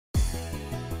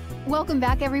Welcome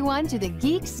back, everyone, to the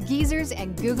Geeks, Geezers,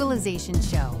 and Googleization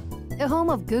Show, the home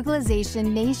of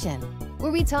Googleization Nation,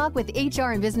 where we talk with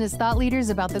HR and business thought leaders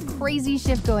about the crazy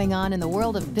shift going on in the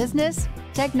world of business,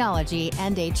 technology,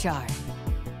 and HR.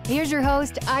 Here's your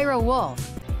host, Ira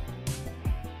Wolf.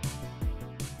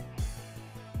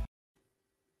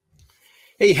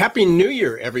 Hey, Happy New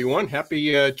Year, everyone.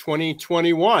 Happy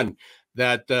 2021,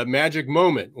 that magic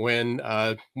moment when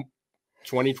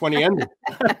 2020 ended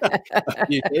a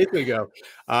few days ago.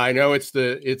 I know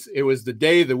it was the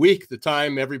day, the week, the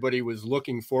time everybody was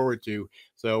looking forward to.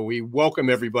 So we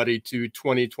welcome everybody to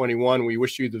 2021. We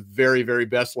wish you the very, very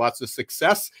best, lots of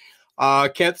success.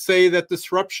 Can't say that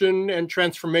disruption and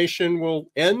transformation will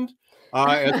end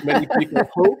as many people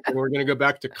hope. And we're going to go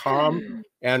back to calm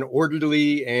and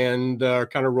orderly and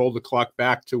kind of roll the clock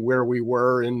back to where we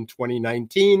were in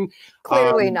 2019.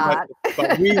 Clearly not.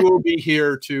 But we will be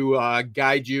here to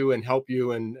guide you and help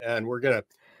you. And we're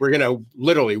gonna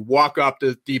literally walk up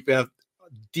the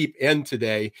deep end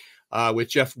today with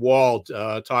Jeff Wald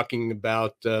talking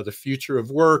about the future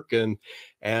of work and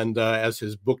as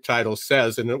his book title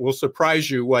says, and it will surprise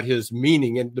you what his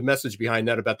meaning and the message behind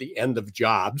that about the end of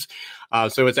jobs.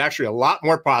 So it's actually a lot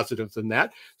more positive than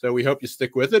that. So we hope you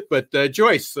stick with it. But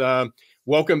Joyce,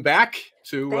 welcome back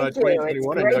to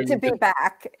 2021. It's great to be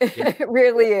back. Yeah. It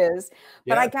really is.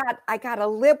 But Yeah. I got a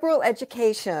liberal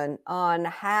education on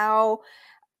how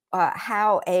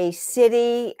a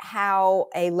city, how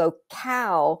a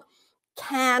locale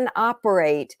can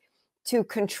operate to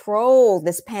control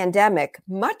this pandemic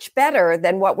much better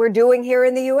than what we're doing here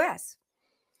in the U.S.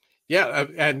 Yeah,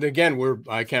 and again,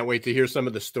 I can't wait to hear some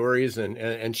of the stories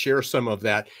and share some of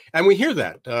that. And we hear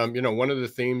that, one of the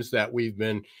themes that we've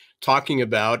been talking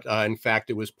about. In fact,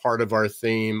 it was part of our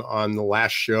theme on the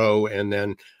last show, and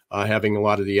then having a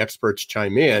lot of the experts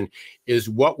chime in, is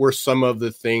what were some of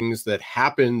the things that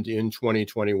happened in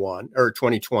 2021 or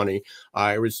 2020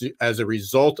 as a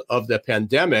result of the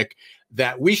pandemic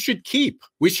that we should keep.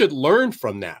 We should learn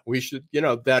from that. We should,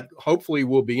 that hopefully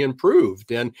will be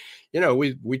improved. And,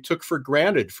 we took for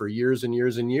granted for years and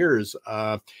years and years.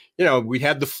 We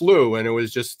had the flu and it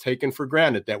was just taken for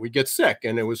granted that we get sick.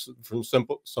 And it was from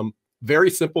some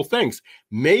very simple things.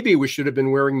 Maybe we should have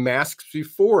been wearing masks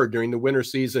before during the winter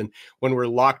season when we're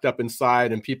locked up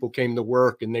inside and people came to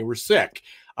work and they were sick.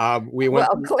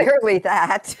 Clearly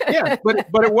that. Yeah, but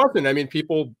it wasn't. I mean,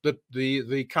 people,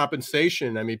 the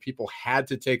compensation, I mean, people had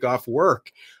to take off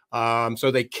work. So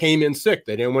they came in sick.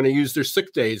 They didn't want to use their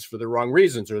sick days for the wrong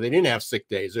reasons, or they didn't have sick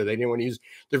days, or they didn't want to use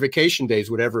their vacation days,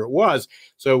 whatever it was.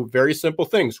 So very simple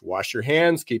things: wash your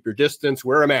hands, keep your distance,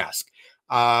 wear a mask.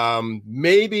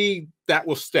 Maybe that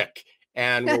will stick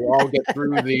and we'll all get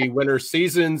through the winter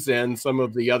seasons and some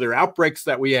of the other outbreaks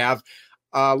that we have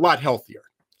a lot healthier.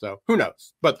 So who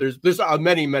knows? But there's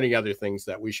many, many other things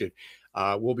that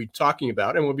we'll be talking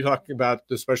about, and we'll be talking about,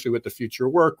 especially with the future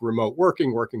of work, remote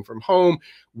working, working from home,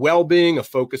 well-being, a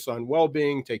focus on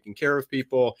well-being, taking care of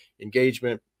people,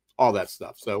 engagement, all that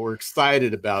stuff. So we're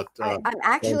excited about. I'm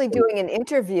actually doing an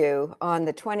interview on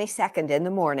the 22nd in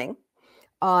the morning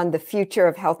on the future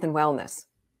of health and wellness.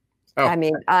 Oh. I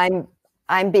mean,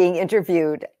 I'm being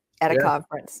interviewed at a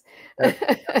conference.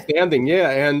 Standing,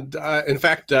 yeah. And in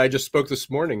fact, I just spoke this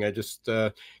morning. I just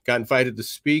got invited to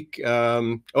speak.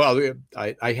 I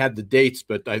had the dates,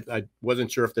 but I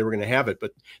wasn't sure if they were going to have it.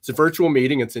 But it's a virtual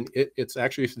meeting. It's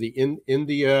actually for the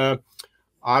India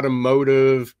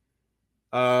automotive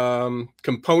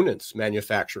components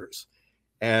manufacturers.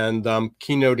 And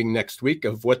keynoting next week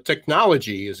of what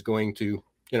technology is going to,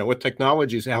 how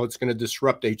it's going to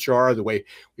disrupt HR, the way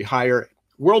we hire.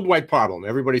 Worldwide problem.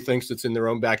 Everybody thinks it's in their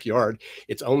own backyard.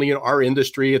 It's only in our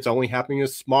industry. It's only happening in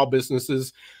small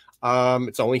businesses.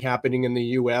 It's only happening in the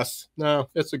U.S. No,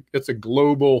 it's a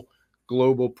global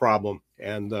problem.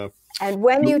 And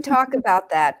when you talk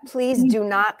about that, please do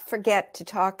not forget to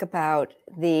talk about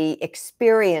the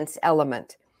experience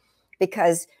element,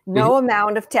 because no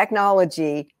amount of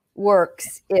technology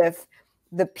works if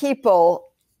the people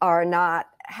are not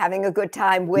having a good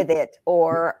time with it,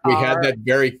 or we had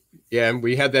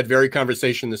that very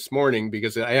conversation this morning,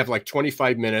 because I have like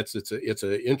 25 minutes. It's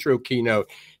an intro keynote.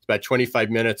 It's about 25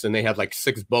 minutes, and they have like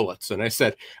 6 bullets. And I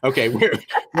said, okay, where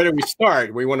do we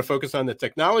start? We want to focus on the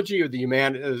technology or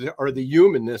the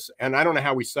humanness, and I don't know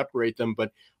how we separate them,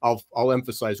 but I'll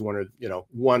emphasize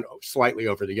one slightly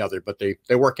over the other, but they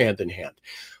work hand in hand.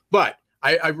 But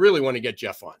I really want to get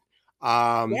Jeff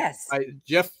on. Yes,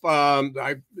 Jeff.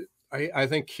 I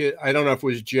think, I don't know if it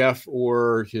was Jeff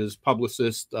or his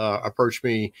publicist approached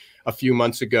me a few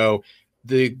months ago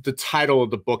the title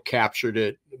of the book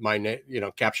captured my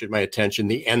attention.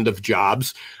 The end of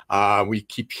jobs. We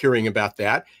keep hearing about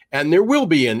that, and there will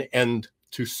be an end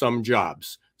to some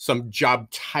jobs, some job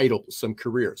titles, some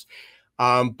careers.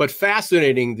 But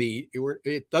fascinating.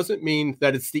 It doesn't mean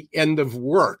that it's the end of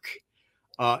work.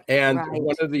 And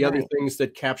one of the other things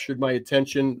that captured my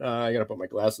attention, I got to put my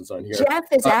glasses on here. Jeff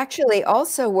is actually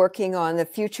also working on the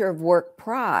Future of Work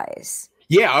Prize.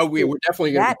 Yeah, we're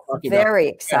definitely going to be talking about that. Very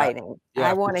exciting.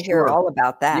 I want to hear all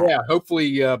about that. Yeah,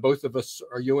 hopefully both of us,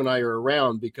 or you and I, are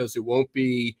around, because it won't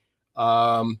be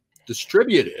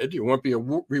distributed. It won't be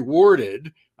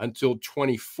rewarded until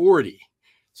 2040.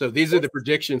 So these are the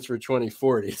predictions for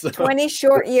 2040. So 20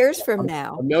 short years from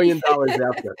now. $1 million out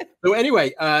there. So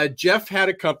anyway, Jeff had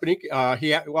a company. He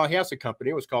has a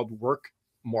company. It was called Work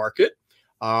Market,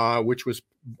 which was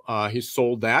he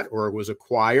sold that, or was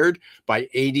acquired by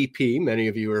ADP. Many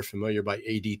of you are familiar by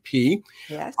ADP.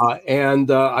 Yes.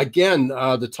 Again,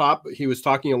 he was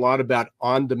talking a lot about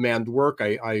on-demand work.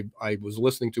 I was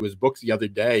listening to his book the other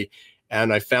day,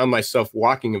 and I found myself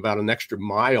walking about an extra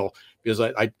mile, because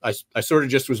I sort of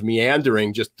just was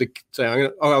meandering, just to say,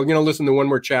 I'm going to listen to one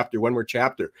more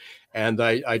chapter. And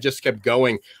I just kept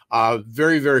going.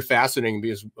 Very, very fascinating,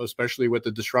 because especially with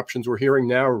the disruptions we're hearing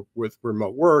now with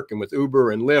remote work and with Uber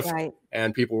and Lyft,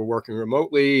 and people were working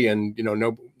remotely, and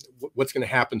what's going to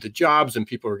happen to jobs, and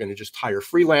people are going to just hire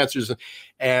freelancers.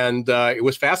 And it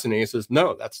was fascinating. He says,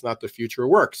 no, that's not the future of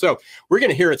work. So we're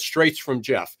going to hear it straight from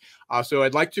Jeff. So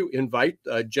I'd like to invite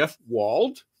Jeff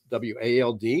Wald,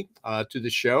 W-A-L-D, to the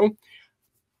show.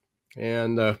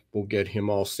 And we'll get him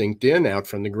all synced in out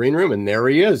from the green room. And there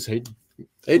he is. Hey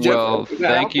Jeff. Well,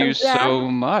 thank you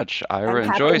so much, Ira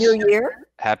and Joyce. Happy New Year.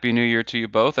 Happy New Year to you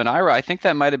both. And Ira, I think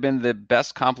that might have been the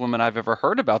best compliment I've ever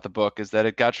heard about the book, is that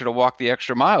it got you to walk the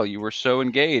extra mile. You were so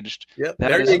engaged. Yep,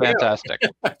 that is fantastic.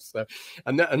 So,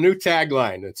 a new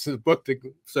tagline. It's a book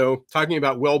so talking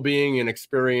about well-being and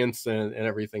experience and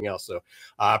everything else. So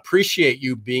appreciate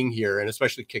you being here, and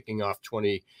especially kicking off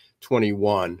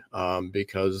 2021,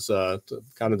 because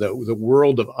kind of the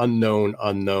world of unknown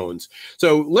unknowns.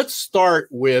 So let's start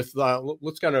with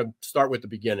the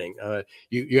beginning.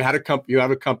 You have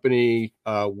a company,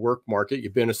 Work Market.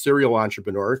 You've been a serial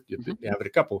entrepreneur. You have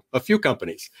a few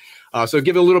companies. So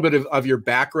give a little bit of your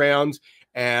background,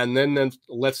 and then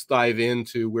let's dive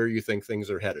into where you think things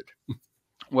are headed.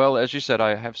 Well, as you said,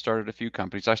 I have started a few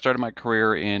companies. I started my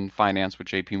career in finance with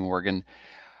JP Morgan.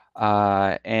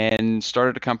 And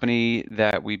started a company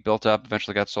that we built up,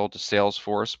 eventually got sold to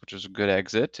Salesforce, which was a good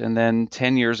exit. And then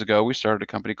 10 years ago, we started a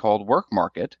company called Work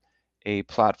Market, a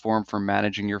platform for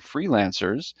managing your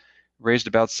freelancers. Raised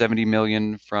about $70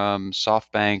 million from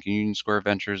SoftBank and Union Square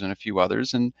Ventures and a few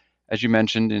others. And as you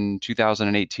mentioned, in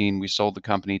 2018, we sold the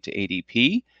company to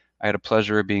ADP. I had a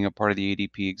pleasure of being a part of the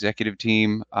ADP executive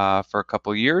team for a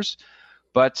couple of years.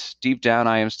 But deep down,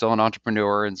 I am still an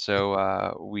entrepreneur, and so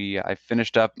I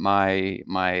finished up my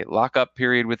lockup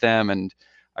period with them, and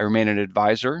I remain an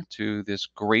advisor to this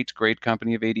great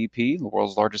company of ADP, the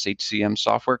world's largest HCM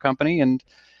software company. And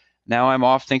now I'm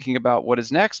off thinking about what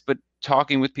is next, but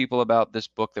talking with people about this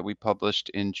book that we published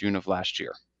in June of last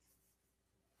year.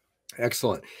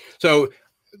 Excellent. So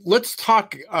let's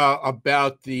talk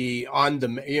about the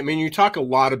on-demand. I mean, you talk a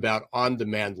lot about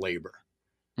on-demand labor.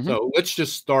 So let's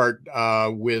just start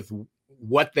with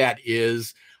what that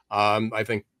is. I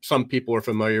think some people are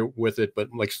familiar with it, but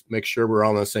let's make sure we're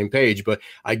all on the same page. But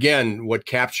again,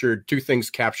 two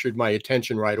things captured my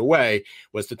attention right away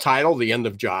was the title, The End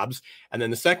of Jobs. And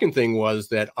then the second thing was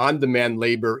that on-demand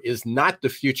labor is not the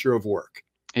future of work.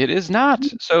 It is not.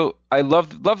 So I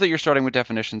love that you're starting with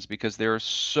definitions, because there are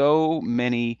so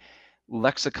many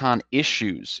lexicon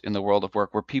issues in the world of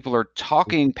work where people are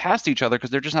talking past each other because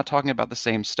they're just not talking about the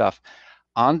same stuff.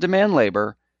 On-demand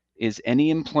labor is any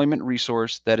employment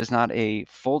resource that is not a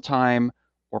full-time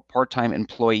or part-time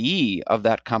employee of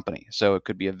that company. So it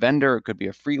could be a vendor, it could be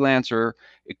a freelancer,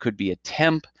 it could be a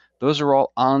temp. Those are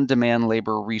all on-demand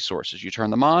labor resources. You turn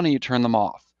them on and you turn them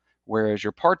off. Whereas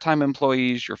your part-time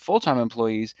employees, your full-time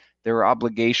employees, there are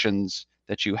obligations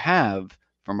that you have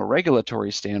from a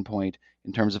regulatory standpoint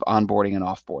in terms of onboarding and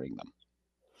offboarding them.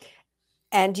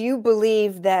 And you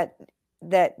believe that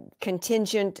the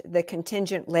contingent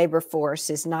labor force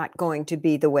is not going to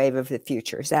be the wave of the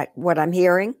future. Is that what I'm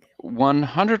hearing?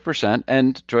 100%.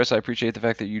 And Joyce, I appreciate the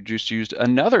fact that you just used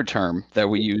another term that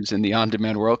we use in the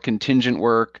on-demand world: contingent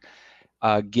work,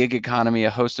 gig economy, a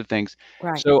host of things.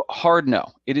 Right. So hard no,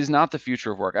 it is not the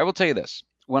future of work. I will tell you this: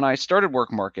 when I started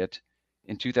Work Market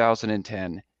in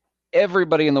 2010,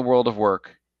 everybody in the world of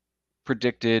work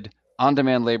predicted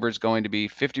on-demand labor is going to be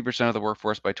 50% of the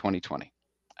workforce by 2020.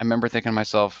 I remember thinking to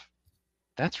myself,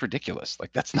 that's ridiculous.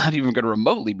 Like, that's not even going to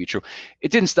remotely be true.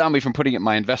 It didn't stop me from putting it in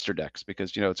my investor decks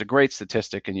because, you know, it's a great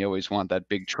statistic and you always want that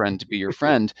big trend to be your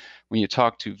friend when you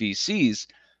talk to VCs.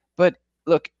 But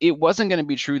look, it wasn't going to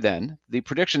be true then. The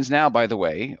predictions now, by the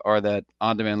way, are that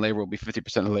on-demand labor will be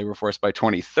 50% of the labor force by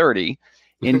 2030.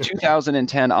 In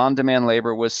 2010, on-demand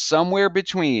labor was somewhere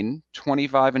between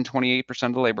 25 and 28%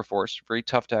 of the labor force. Very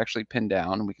tough to actually pin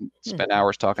down. We can spend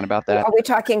hours talking about that. Are we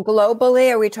talking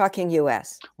globally or are we talking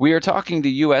US? We are talking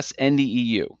the US and the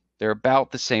EU. They're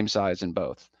about the same size in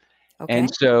both. Okay.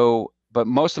 And so, but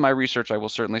most of my research, I will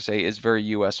certainly say, is very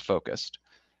US focused.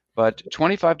 But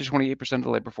 25 to 28% of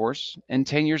the labor force, and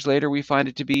 10 years later, we find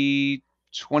it to be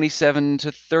 27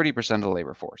 to 30% of the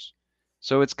labor force.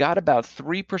 So it's got about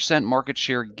 3% market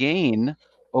share gain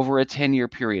over a 10-year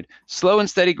period. Slow and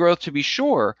steady growth to be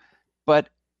sure, but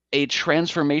a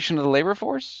transformation of the labor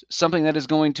force, something that is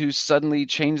going to suddenly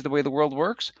change the way the world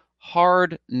works?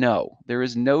 Hard no. There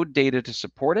is no data to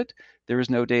support it. There is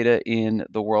no data in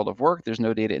the world of work. There's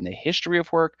no data in the history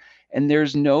of work. And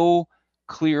there's no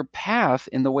clear path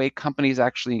in the way companies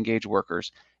actually engage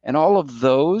workers. And all of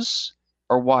those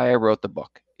are why I wrote the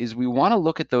book, is we want to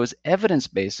look at those evidence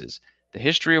bases, the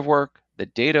history of work, the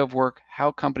data of work,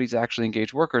 how companies actually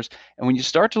engage workers. And when you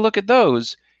start to look at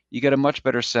those, you get a much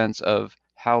better sense of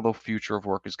how the future of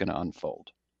work is going to unfold.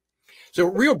 So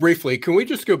real briefly, can we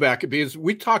just go back, because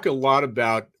we talk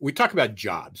about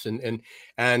jobs and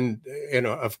you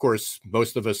know, of course,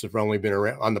 most of us have only been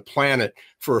around on the planet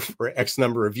for X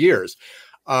number of years.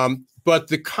 But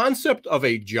the concept of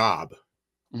a job,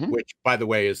 which by the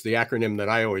way is the acronym that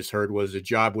I always heard, was a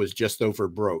job was just over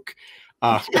broke.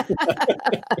 So,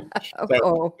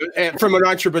 from an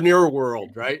entrepreneur world,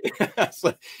 right?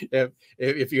 So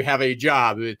if you have a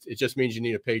job, it just means you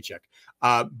need a paycheck.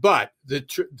 But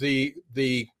the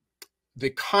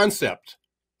concept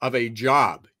of a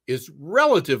job is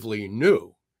relatively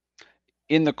new.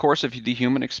 In the course of the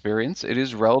human experience, it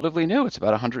is relatively new. It's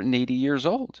about 180 years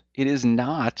old. It is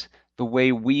not the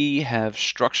way we have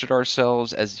structured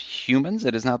ourselves as humans.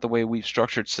 It is not the way we've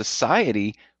structured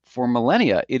society for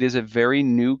millennia. It is a very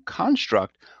new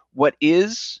construct. What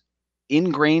is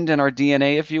ingrained in our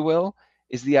DNA, if you will,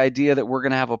 is the idea that we're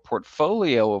going to have a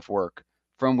portfolio of work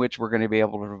from which we're going to be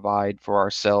able to provide for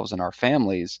ourselves and our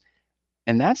families.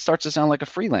 And that starts to sound like a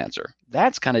freelancer.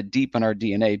 That's kind of deep in our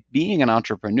DNA. Being an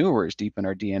entrepreneur is deep in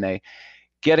our DNA.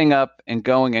 Getting up and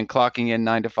going and clocking in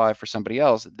 9 to 5 for somebody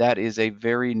else, that is a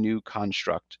very new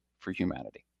construct for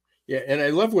humanity. Yeah, and I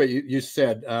love what you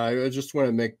said. I just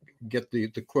want to get the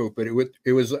quote, but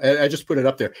it was I just put it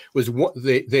up there. It was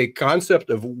the concept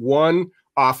of one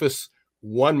office,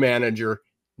 one manager,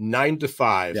 9 to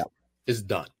 5 is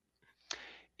done.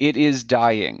 It is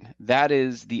dying. That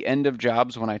is the end of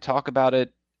jobs. When I talk about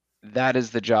it, that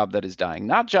is the job that is dying.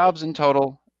 Not jobs in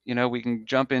total. You know, we can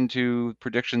jump into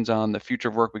predictions on the future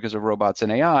of work because of robots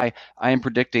and AI. I am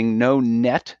predicting no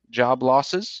net job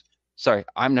losses. Sorry,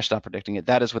 I'm just not predicting it.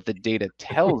 That is what the data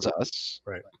tells us.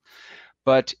 Right.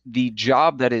 But the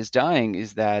job that is dying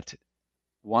is that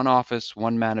one office,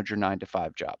 one manager, 9 to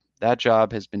 5 job. That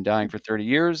job has been dying for 30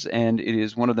 years, and it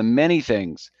is one of the many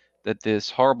things that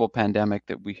this horrible pandemic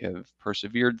that we have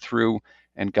persevered through,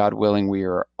 and God willing, we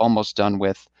are almost done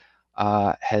with,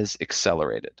 has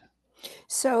accelerated.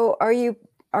 So are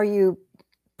you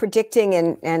predicting,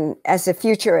 and as a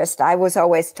futurist, I was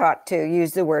always taught to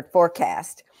use the word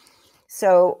forecast.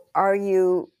 So I'll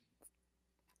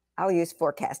use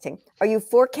forecasting. Are you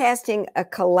forecasting a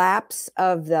collapse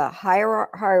of the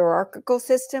hierarchical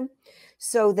system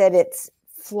so that it's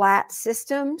flat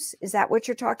systems? Is that what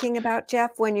you're talking about,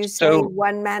 Jeff, when you say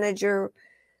one manager?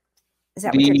 Is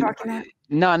that what you're talking about?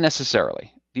 Not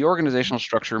necessarily. The organizational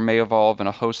structure may evolve in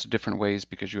a host of different ways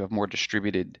because you have more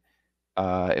distributed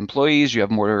employees, you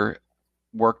have more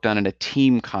work done in a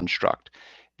team construct.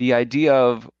 The idea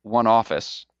of one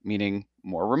office, meaning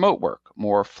more remote work,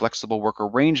 more flexible work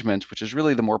arrangements, which is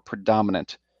really the more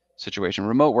predominant situation.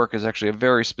 Remote work is actually a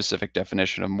very specific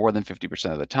definition of more than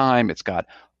 50% of the time. It's got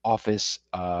office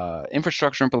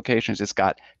infrastructure implications. It's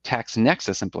got tax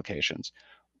nexus implications.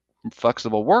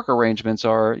 Flexible work arrangements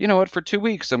are, you know what, for 2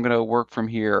 weeks, I'm going to work from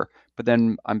here, but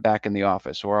then I'm back in the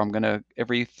office, or I'm going to,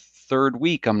 every third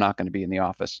week, I'm not going to be in the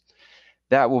office.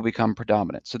 That will become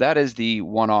predominant. So that is the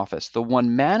one office. The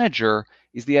one manager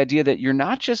is the idea that you're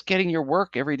not just getting your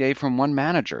work every day from one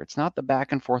manager. It's not the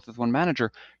back and forth with one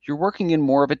manager. You're working in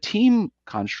more of a team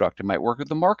construct. It might work with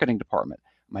the marketing department.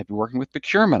 I might be working with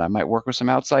procurement. I might work with some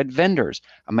outside vendors.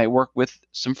 I might work with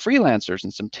some freelancers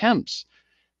and some temps.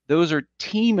 Those are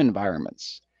team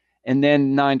environments. And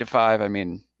then 9 to 5, I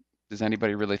mean, does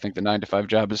anybody really think the 9-to-5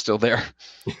 job is still there?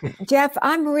 Jeff,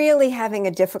 I'm really having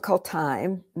a difficult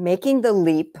time making the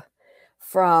leap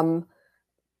from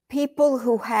people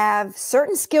who have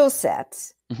certain skill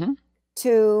sets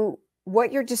to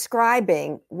what you're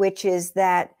describing, which is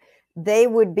that they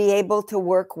would be able to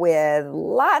work with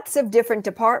lots of different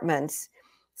departments.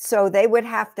 So they would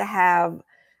have to have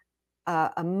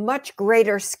a much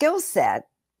greater skill set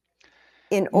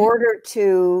in order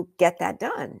to get that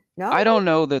done. No, I don't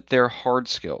know that their hard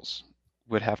skills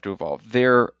would have to evolve.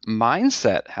 Their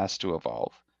mindset has to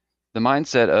evolve. The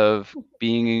mindset of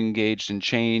being engaged in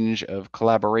change, of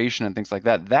collaboration and things like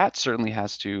that, that certainly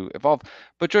has to evolve.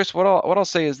 But Joyce, what I'll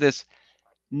say is this: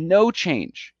 no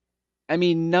change, I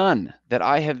mean none, that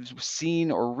I have seen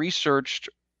or researched,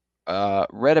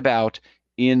 read about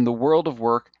in the world of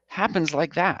work happens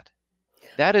like that.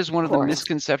 That is one of the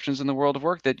misconceptions in the world of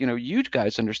work that, you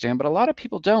guys understand, but a lot of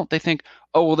people don't. They think,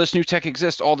 oh, well, this new tech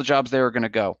exists, all the jobs there are going to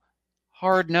go.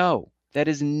 Hard no. That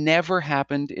has never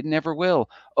happened. It never will.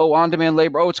 Oh, on-demand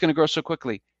labor, oh, it's going to grow so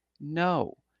quickly.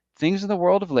 No. Things in the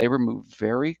world of labor move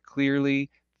very clearly,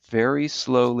 very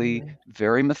slowly,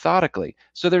 very methodically.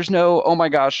 So there's no, oh my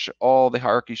gosh, all the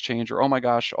hierarchies change, or oh my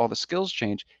gosh, all the skills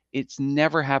change. It's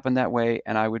never happened that way,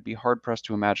 and I would be hard-pressed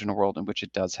to imagine a world in which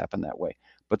it does happen that way.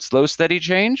 But slow, steady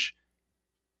change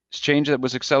that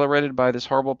was accelerated by this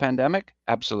horrible pandemic,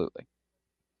 absolutely.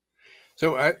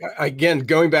 So again,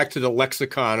 going back to the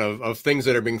lexicon of things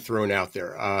that are being thrown out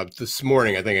there, this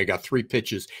morning, I think I got 3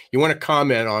 pitches. You want to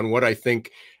comment on what I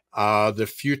think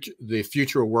the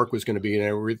future of work was going to be,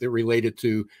 related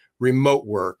to remote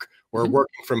work or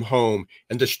working from home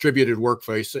and distributed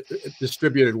workforce,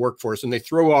 and they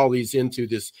throw all these into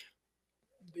this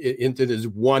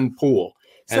one pool.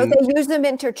 So they use them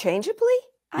interchangeably?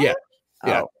 Yeah.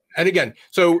 And again,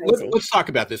 so let's talk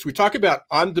about this. We talk about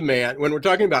on-demand. When we're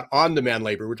talking about on-demand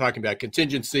labor, we're talking about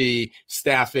contingency,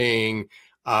 staffing,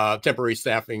 temporary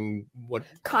staffing,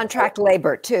 contract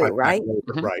labor too, right?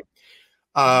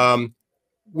 Right.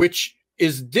 Which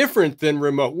is different than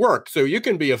remote work. So we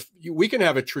can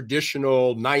have a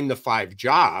traditional 9-to-5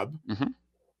 job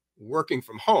working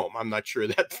from home. I'm not sure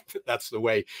that that's the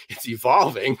way it's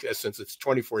evolving, since it's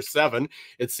 24/7,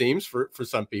 it seems, for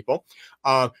some people.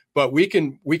 But we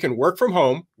can work from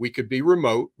home. We could be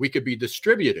remote. We could be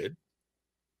distributed.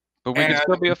 But we can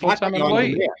still be a full-time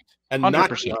employee. And 100%.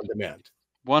 Not be on demand.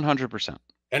 100%.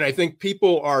 And I think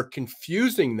people are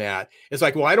confusing that. It's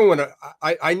like, well, I don't want to,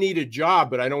 I need a job,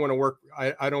 but I don't want to work.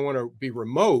 I don't want to be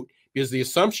remote, because the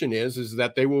assumption is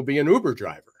that they will be an Uber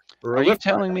driver. Are you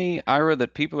telling me, Ira,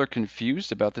 that people are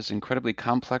confused about this incredibly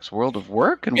complex world of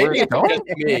work and where it's going?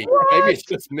 Maybe it's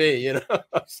just me,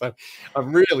 So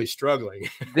I'm really struggling.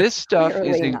 This stuff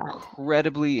is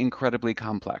incredibly, incredibly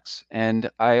complex.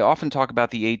 And I often talk about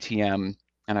the ATM,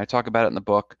 and I talk about it in the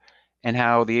book, and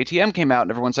how the ATM came out and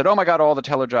everyone said, oh my God, all the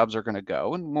teller jobs are going to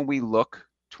go. And when we look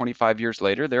 25 years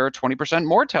later, there are 20%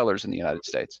 more tellers in the United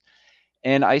States.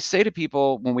 And I say to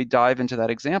people when we dive into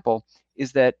that example,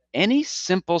 is that any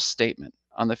simple statement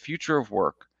on the future of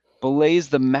work belays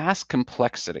the mass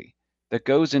complexity that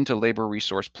goes into labor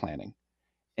resource planning.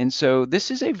 And so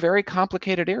this is a very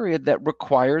complicated area that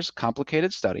requires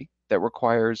complicated study, that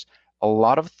requires a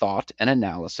lot of thought and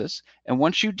analysis. And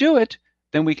once you do it,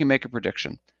 then we can make a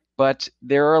prediction. But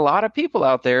there are a lot of people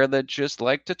out there that just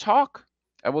like to talk.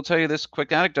 I will tell you this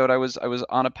quick anecdote. I was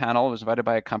on a panel, I was invited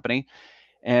by a company,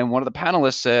 and one of the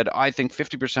panelists said, I think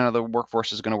 50% of the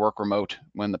workforce is going to work remote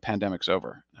when the pandemic's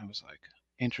over. I was like,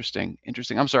 interesting.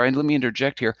 I'm sorry, let me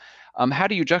interject here. How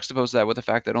do you juxtapose that with the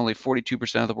fact that only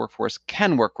 42% of the workforce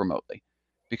can work remotely?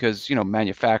 Because,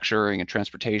 manufacturing and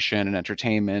transportation and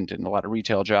entertainment and a lot of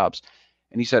retail jobs.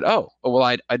 And he said, oh well,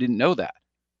 I didn't know that.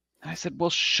 And I said, well,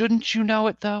 shouldn't you know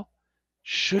it though?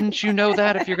 Shouldn't you know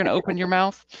that if you're going to open your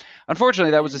mouth?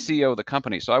 Unfortunately, that was the CEO of the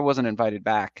company, so I wasn't invited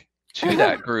back to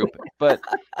that group. But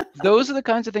those are the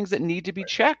kinds of things that need to be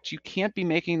checked. You can't be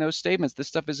making those statements. This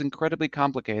stuff is incredibly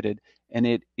complicated, and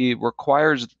it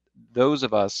requires those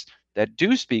of us that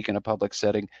do speak in a public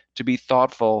setting to be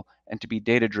thoughtful and to be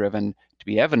data-driven, to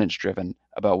be evidence-driven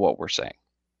about what we're saying.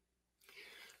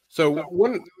 So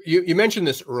you mentioned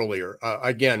this earlier.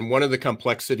 Again, one of the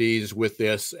complexities with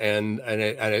this, and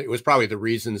it was probably the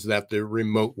reasons that the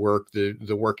remote work,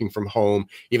 the working from home,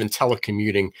 even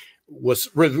telecommuting was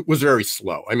very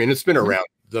slow. I mean, it's been around.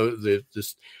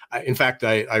 In fact,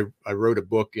 I wrote a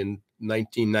book in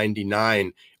 1999.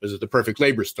 It was The Perfect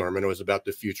Labor Storm, and it was about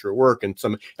the future of work. And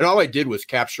all I did was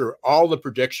capture all the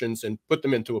predictions and put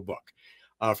them into a book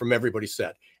from everybody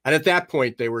said. And at that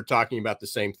point, they were talking about the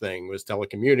same thing: was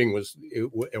telecommuting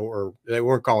or they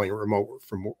weren't calling it remote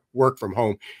work from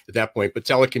home at that point, but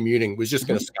telecommuting was just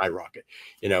going to skyrocket.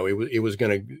 It was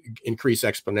going to increase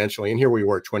exponentially. And here we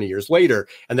were 20 years later,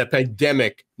 and the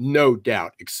pandemic, no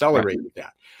doubt, accelerated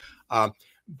that.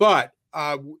 But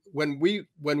when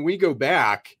we go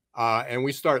back and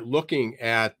we start looking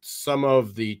at some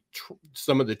of the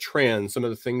trends, some of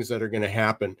the things that are going to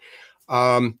happen,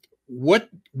 what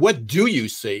do you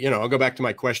see? I'll go back to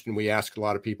my question we ask a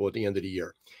lot of people at the end of the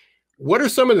year. What are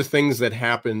some of the things that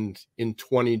happened in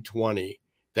 2020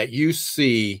 that you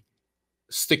see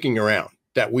sticking around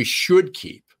that we should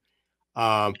keep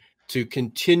to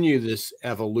continue this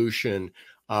evolution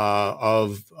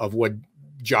of what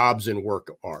jobs and work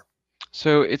are?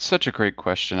 So it's such a great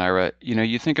question, Ira.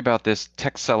 You think about this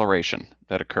tech acceleration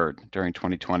that occurred during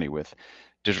 2020 with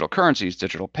digital currencies,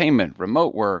 digital payment,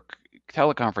 remote work,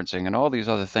 teleconferencing, and all these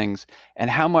other things, and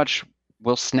how much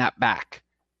will snap back,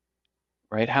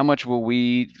 right? How much will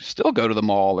we still go to the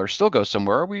mall or still go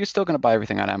somewhere? Are we still going to buy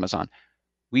everything on Amazon?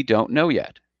 We don't know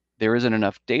yet. There isn't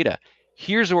enough data.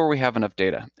 Here's where we have enough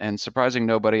data. And surprising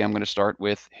nobody, I'm going to start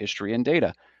with history and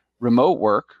data. Remote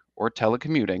work or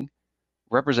telecommuting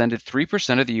represented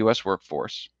 3% of the US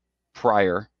workforce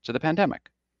prior to the pandemic.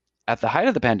 At the height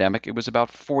of the pandemic, it was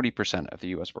about 40% of the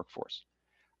US workforce.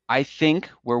 I think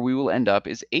where we will end up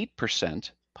is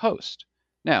 8% post.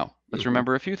 Now, let's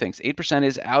remember a few things. 8%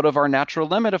 is out of our natural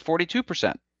limit of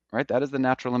 42%, right? That is the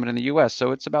natural limit in the US.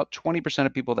 So it's about 20%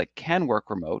 of people that can work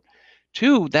remote.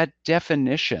 2, that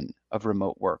definition of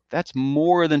remote work, that's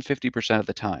more than 50% of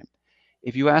the time.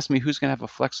 If you ask me who's going to have a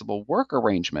flexible work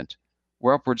arrangement,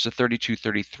 we're upwards of 32,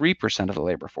 33% of the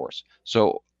labor force.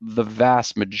 So the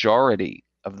vast majority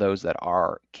of those that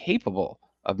are capable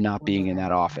of not being in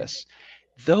that office,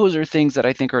 those are things that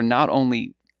I think are not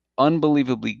only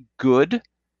unbelievably good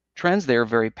trends, they're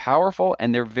very powerful,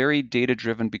 and they're very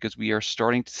data-driven because we are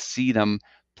starting to see them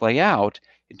play out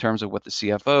in terms of what the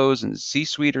CFOs and the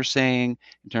C-suite are saying,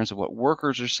 in terms of what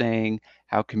workers are saying,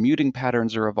 how commuting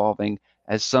patterns are evolving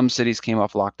as some cities came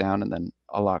off lockdown and then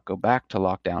a lot go back to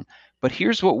lockdown. But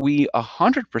here's what we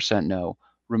 100% know: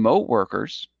 remote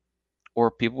workers or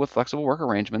people with flexible work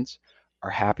arrangements are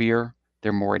happier,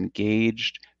 they're more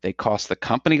engaged, they cost the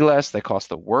company less, they cost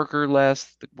the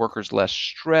worker's less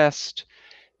stressed,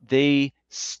 they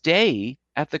stay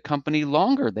at the company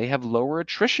longer, they have lower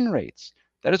attrition rates.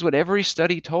 That is what every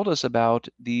study told us about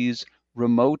these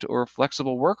remote or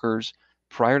flexible workers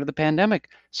prior to the pandemic.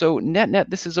 So net,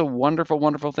 this is a wonderful,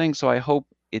 wonderful thing. So I hope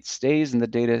it stays, and the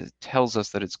data tells us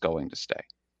that it's going to stay.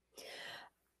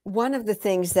 One of the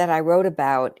things that I wrote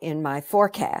about in my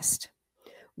forecast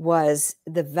was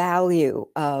the value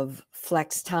of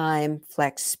flex time,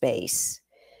 flex space.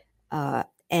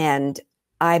 And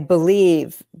I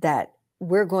believe that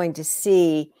we're going to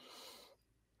see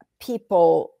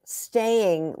people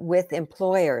staying with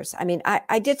employers. I mean,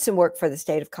 I did some work for the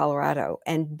state of Colorado,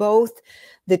 and both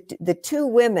the 2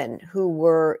 women who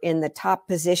were in the top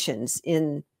positions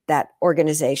in that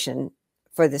organization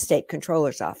for the state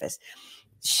controller's office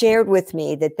shared with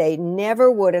me that they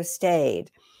never would have stayed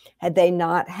had they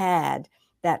not had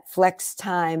that flex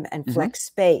time and flex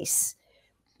space,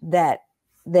 that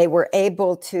they were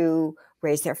able to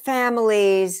raise their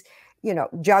families,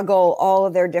 juggle all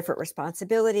of their different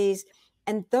responsibilities.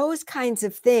 And those kinds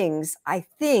of things, I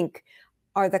think,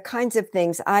 are the kinds of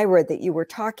things, Ira, that you were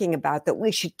talking about that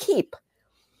we should keep.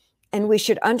 And we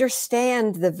should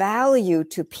understand the value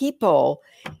to people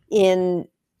in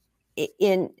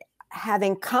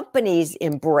having companies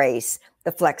embrace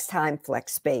the flex time,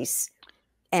 flex space,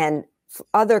 and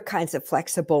other kinds of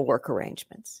flexible work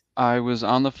arrangements. I was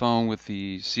on the phone with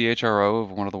the CHRO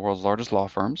of one of the world's largest law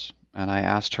firms, and I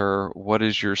asked her, what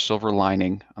is your silver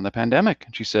lining on the pandemic?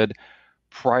 And she said,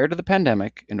 prior to the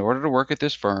pandemic, in order to work at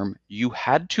this firm, you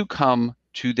had to come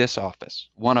to this office,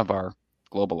 one of our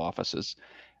global offices,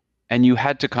 and you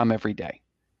had to come every day.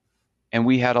 And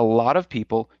we had a lot of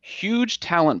people, huge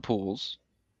talent pools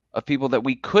of people that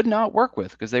we could not work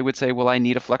with because they would say, well, I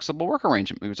need a flexible work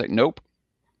arrangement. We would say, nope.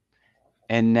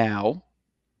 And now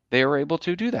they are able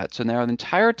to do that. So now the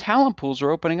entire talent pools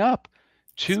are opening up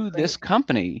to this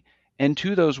company and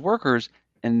to those workers.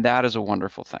 And that is a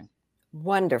wonderful thing.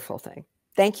 Wonderful thing.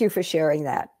 Thank you for sharing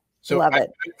that. So Love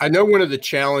it. I know one of the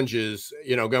challenges,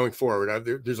 going forward,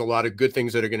 there's a lot of good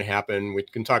things that are going to happen. We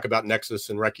can talk about nexus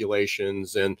and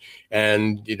regulations and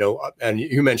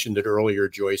you mentioned it earlier,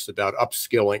 Joyce, about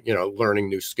upskilling, learning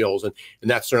new skills. And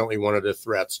that's certainly one of the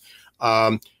threats.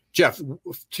 Jeff,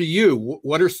 to you,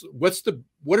 what are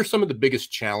some of the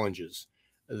biggest challenges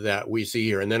that we see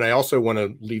here? And then I also want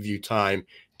to leave you time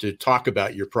to talk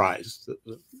about your prize.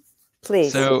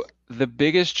 Please. So the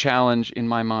biggest challenge in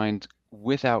my mind,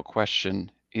 without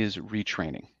question, is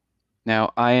retraining.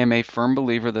 Now, I am a firm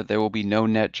believer that there will be no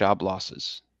net job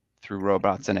losses through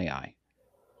robots and AI.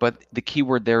 But the key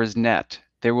word there is net.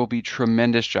 There will be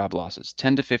tremendous job losses.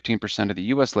 10 to 15% of the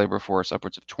US labor force,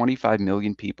 upwards of 25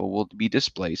 million people, will be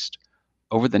displaced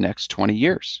over the next 20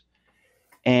 years.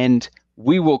 And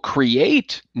we will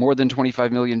create more than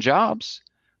 25 million jobs.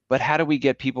 But how do we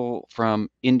get people from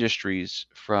industries,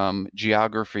 from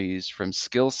geographies, from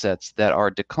skill sets that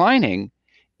are declining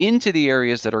into the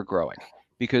areas that are growing?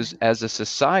 Because as a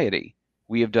society,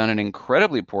 we have done an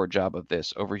incredibly poor job of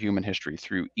this over human history.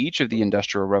 Through each of the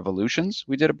industrial revolutions,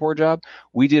 we did a poor job.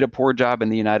 We did a poor job in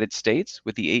the United States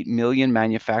with the 8 million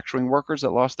manufacturing workers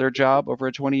that lost their job over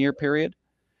a 20-year period.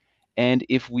 And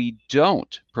if we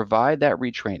don't provide that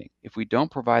retraining, if we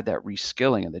don't provide that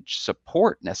reskilling and the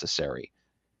support necessary,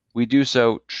 we do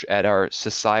so at our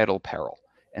societal peril.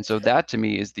 And so that, to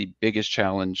me, is the biggest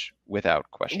challenge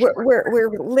without question. We're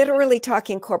literally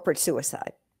talking corporate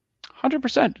suicide.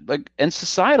 100%. And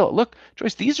societal. Look,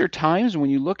 Joyce, these are times when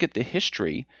you look at the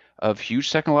history of huge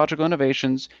technological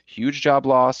innovations, huge job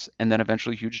loss, and then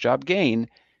eventually huge job gain.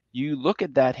 You look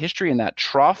at that history in that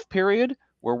trough period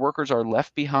where workers are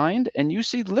left behind, and you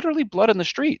see literally blood in the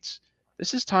streets.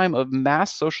 This is time of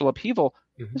mass social upheaval.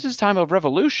 Mm-hmm. This is time of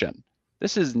revolution.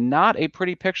 This is not a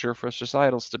pretty picture for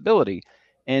societal stability.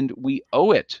 And we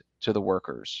owe it to the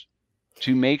workers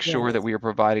to make sure that we are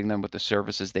providing them with the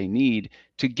services they need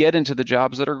to get into the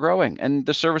jobs that are growing. And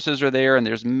the services are there, and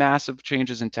there's massive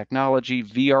changes in technology,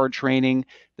 VR training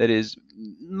that is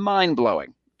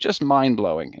mind-blowing, just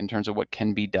mind-blowing in terms of what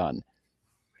can be done.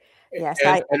 Yes,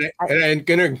 and I'm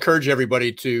going to encourage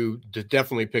everybody to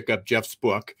definitely pick up Jeff's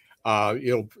book.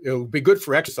 It'll be good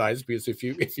for exercise, because if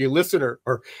you listen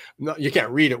or no, you can't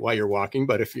read it while you're walking,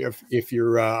 but if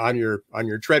you're on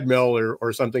your treadmill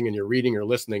or something and you're reading or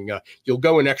listening, you'll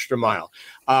go an extra mile.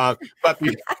 But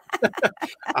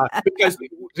because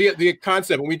the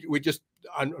concept, and we just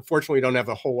unfortunately don't have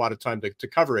a whole lot of time to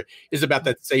cover it, is about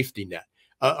that safety net.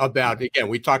 Again,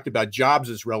 we talked about jobs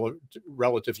as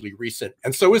relatively recent,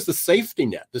 and so is the safety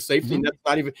net. The safety net's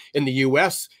not even in the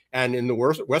U.S. and in the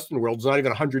Western world, it's not even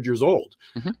 100 years old.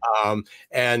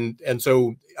 And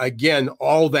so again,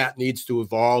 all that needs to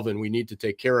evolve, and we need to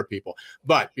take care of people.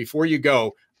 But before you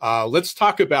go, let's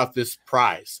talk about this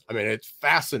prize. I mean, it's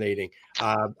fascinating.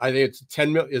 I think it's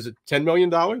is it $10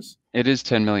 million? It is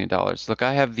 $10 million. Look,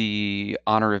 I have the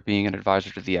honor of being an advisor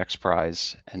to the X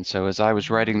Prize. And so as I was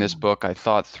writing this book, I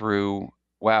thought through,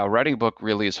 wow, writing a book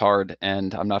really is hard,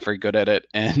 and I'm not very good at it.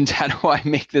 And how do I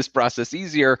make this process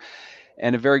easier?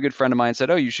 And a very good friend of mine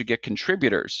said, oh, you should get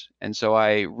contributors. And so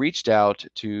I reached out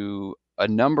to a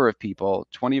number of people,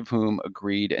 20 of whom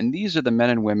agreed. And these are the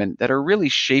men and women that are really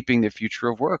shaping the future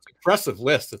of work. Impressive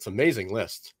list. It's an amazing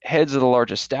list. Heads of the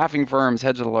largest staffing firms,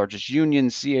 heads of the largest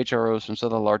unions, CHROs from some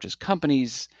of the largest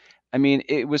companies. I mean,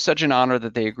 it was such an honor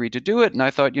that they agreed to do it. And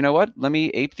I thought, you know what, let me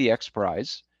ape the X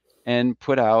Prize and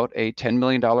put out a $10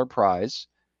 million prize.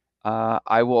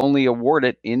 I will only award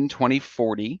it in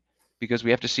 2040. Because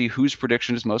we have to see whose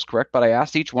prediction is most correct. But I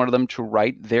asked each one of them to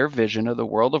write their vision of the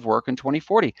world of work in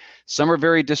 2040. Some are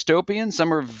very dystopian,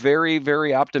 some are very,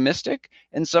 very optimistic,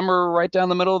 and some are right down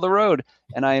the middle of the road.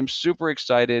 And I am super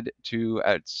excited to,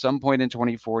 at some point in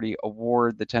 2040,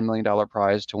 award the $10 million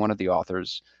prize to one of the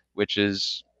authors, which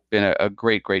has been a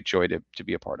great, great joy to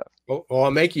be a part of. Well, I'll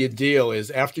make you a deal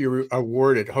is after you're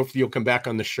awarded, hopefully you'll come back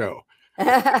on the show.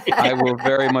 I will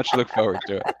very much look forward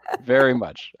to it. Very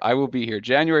much. I will be here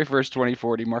January 1st,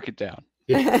 2040. Mark it down.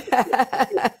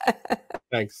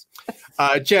 Thanks.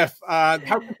 Jeff, how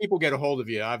can people get a hold of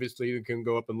you? Obviously, you can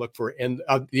go up and look for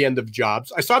The End of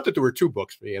Jobs. I saw that there were 2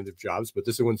 books for The End of Jobs, but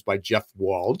this one's by Jeff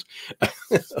Wald.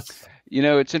 You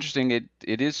know, it's interesting.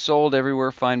 It is sold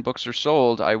everywhere fine books are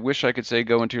sold. I wish I could say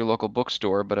go into your local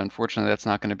bookstore, but unfortunately, that's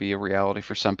not going to be a reality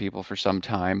for some people for some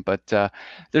time. But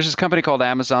there's this company called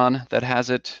Amazon that has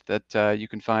it, that you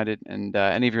can find it. And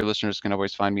any of your listeners can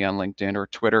always find me on LinkedIn or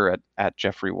Twitter at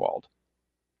Jeffrey Wald.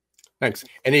 Thanks.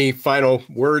 Any final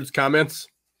words, comments?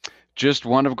 Just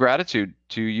one of gratitude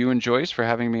to you and Joyce for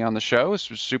having me on the show. This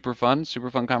was super fun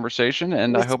conversation.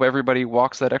 And I hope everybody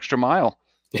walks that extra mile.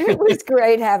 It was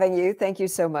great having you. Thank you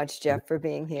so much, Jeff, for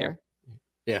being here.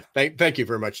 Yeah. Thank you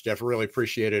very much, Jeff. I really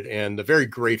appreciate it. And very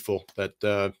grateful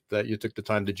that you took the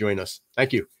time to join us.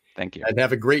 Thank you. Thank you. And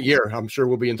have a great year. I'm sure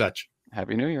we'll be in touch.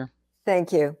 Happy New Year.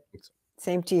 Thank you.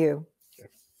 Same to you. Okay.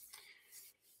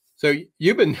 So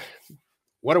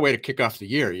what a way to kick off the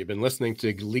year. You've been listening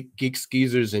to Geeks,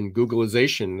 Geezers, and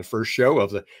Googleization, the first show of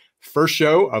the first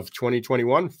show of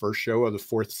 2021, first show of the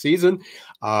fourth season.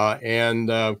 And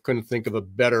couldn't think of a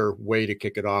better way to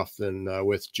kick it off than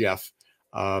with Jeff.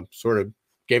 Sort of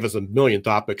gave us a million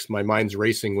topics. My mind's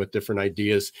racing with different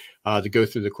ideas to go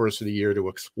through the course of the year to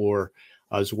explore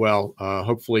as well.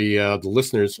 Hopefully the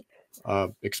listeners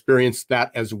experience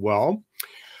that as well.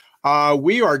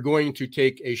 We are going to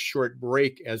take a short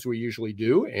break as we usually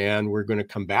do, and we're going to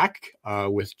come back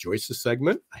with Joyce's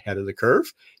segment, Ahead of the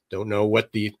Curve. Don't know what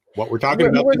we're talking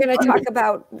about. We're going to talk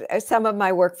about some of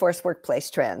my workplace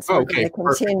trends. We're going to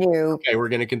continue. Okay, we're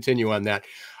going to continue on that.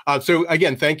 So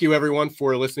again, thank you everyone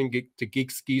for listening to Geek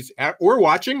Skis or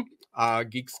watching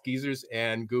Geeks, Geezers,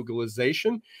 and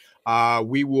Googlization.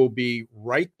 We will be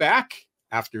right back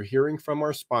after hearing from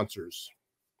our sponsors.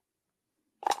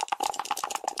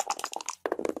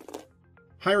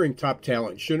 Hiring top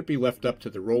talent shouldn't be left up to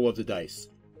the roll of the dice.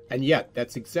 And yet,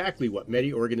 that's exactly what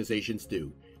many organizations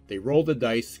do. They roll the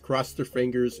dice, cross their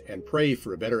fingers, and pray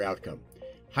for a better outcome.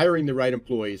 Hiring the right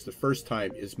employees the first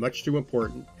time is much too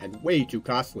important and way too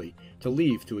costly to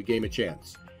leave to a game of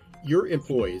chance. Your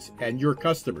employees and your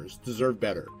customers deserve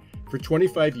better. For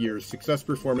 25 years, Success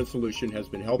Performance Solution has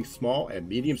been helping small and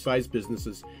medium-sized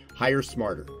businesses hire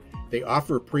smarter. They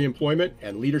offer pre-employment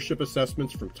and leadership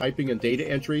assessments from typing and data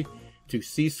entry to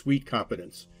C-suite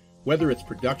competence. Whether it's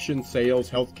production, sales,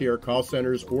 healthcare, call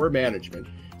centers, or management,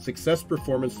 Success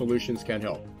Performance Solutions can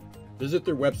help. Visit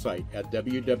their website at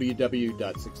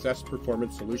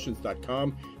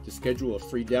www.successperformancesolutions.com to schedule a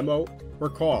free demo or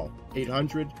call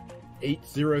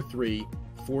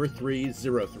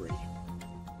 800-803-4303.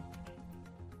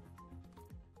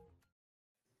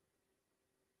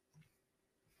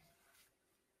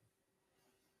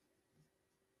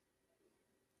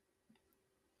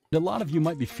 A lot of you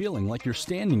might be feeling like you're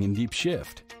standing in deep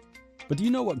shift. But do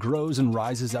you know what grows and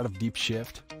rises out of deep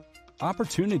shift?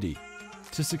 Opportunity.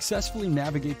 To successfully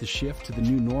navigate the shift to the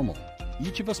new normal,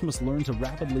 each of us must learn to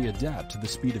rapidly adapt to the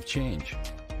speed of change.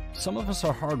 Some of us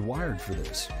are hardwired for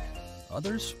this.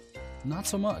 Others, not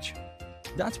so much.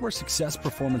 That's where Success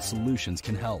Performance Solutions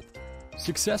can help.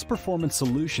 Success Performance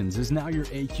Solutions is now your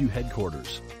AQ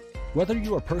headquarters. Whether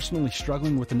you are personally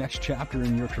struggling with the next chapter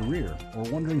in your career or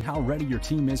wondering how ready your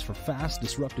team is for fast,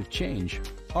 disruptive change,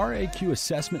 our AQ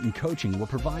assessment and coaching will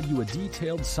provide you a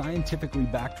detailed, scientifically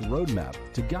backed roadmap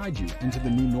to guide you into the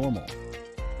new normal.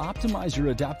 Optimize your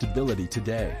adaptability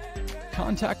today.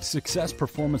 Contact Success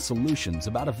Performance Solutions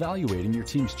about evaluating your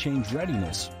team's change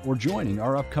readiness or joining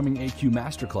our upcoming AQ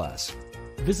Masterclass.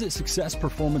 Visit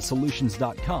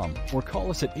successperformancesolutions.com or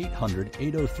call us at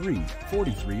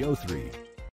 800-803-4303.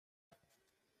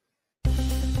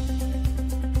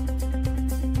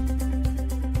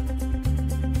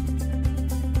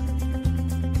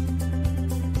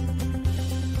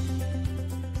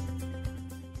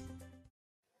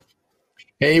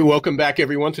 Hey, welcome back,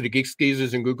 everyone, to the Geeks,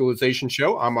 Geezers, and Googlization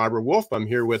show. I'm Ira Wolf. I'm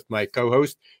here with my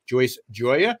co-host, Joyce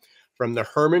Joya from the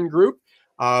Herman Group.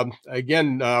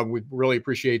 Again, we really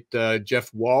appreciate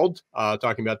Jeff Wald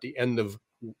talking about the end of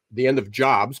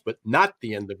jobs, but not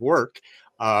the end of work,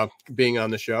 being on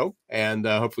the show. And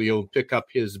hopefully you'll pick up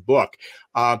his book.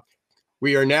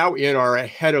 We are now in our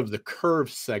Ahead of the Curve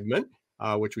segment,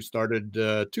 which we started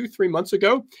 2-3 months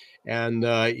ago. And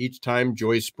each time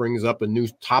Joyce brings up a new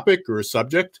topic or a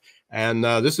subject. And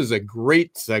this is a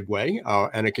great segue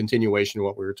and a continuation of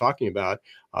what we were talking about,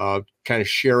 kind of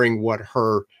sharing what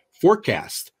her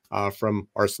forecast from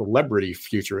our celebrity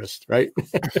futurist, right?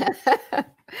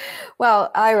 Well,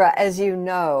 Ira, as you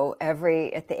know, at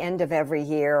the end of every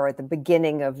year or at the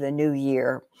beginning of the new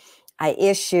year, I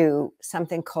issue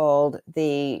something called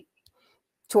in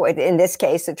this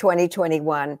case, the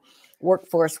 2021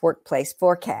 Workforce-Workplace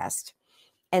Forecast.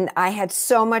 And I had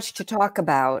so much to talk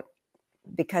about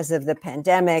because of the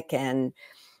pandemic and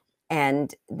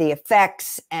the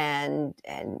effects and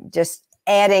just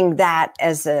adding that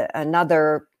as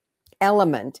another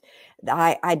element.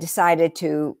 I decided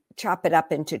to chop it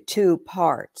up into 2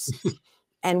 parts.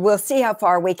 And we'll see how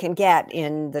far we can get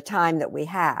in the time that we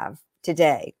have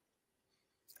today.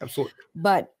 Absolutely.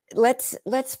 But let's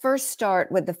first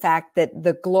start with the fact that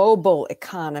the global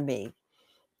economy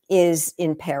is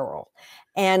in peril.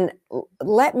 And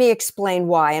let me explain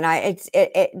why. And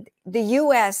the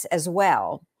U.S. as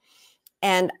well.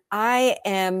 And I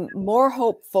am more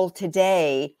hopeful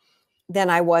today than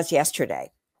I was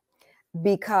yesterday,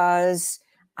 because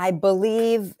I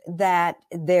believe that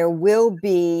there will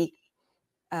be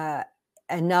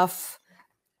enough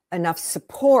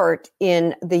support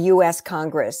in the U.S.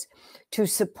 Congress to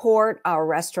support our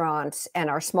restaurants and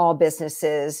our small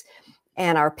businesses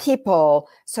and our people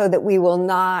so that we will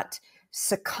not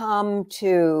succumb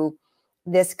to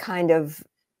this kind of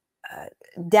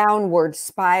downward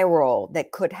spiral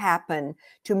that could happen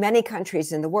to many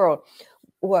countries in the world,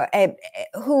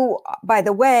 who, by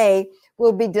the way,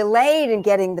 will be delayed in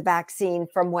getting the vaccine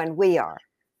from when we are.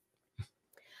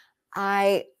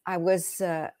 I was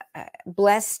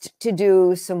blessed to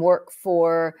do some work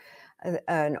for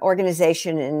an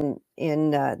organization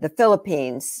in the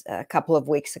Philippines a couple of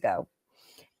weeks ago.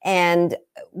 And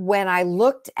when I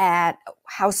looked at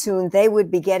how soon they would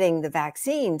be getting the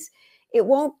vaccines, it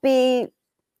won't be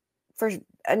for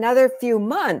another few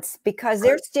months, because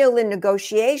they're still in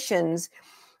negotiations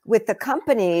with the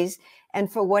companies.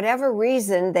 And for whatever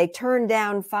reason, they turned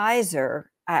down Pfizer.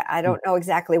 I don't know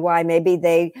exactly why. Maybe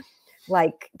they,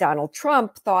 like Donald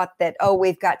Trump, thought that, oh,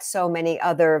 we've got so many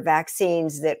other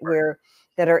vaccines that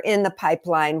are in the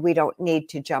pipeline, we don't need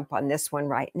to jump on this one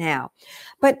right now.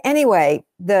 But anyway,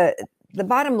 the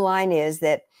bottom line is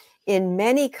that in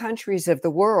many countries of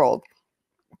the world,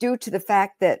 due to the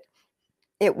fact that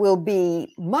it will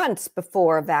be months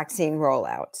before vaccine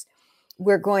rollouts,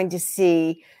 we're going to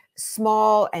see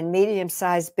small and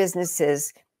medium-sized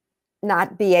businesses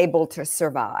not be able to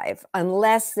survive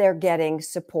unless they're getting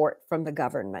support from the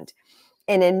government.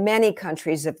 And in many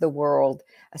countries of the world,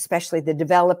 especially the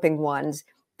developing ones,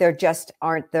 there just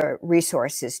aren't the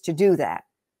resources to do that.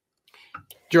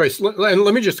 Joyce,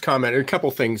 let me just comment on a couple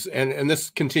things, and this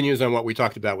continues on what we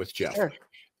talked about with Jeff. Sure.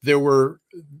 There were,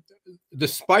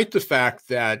 despite the fact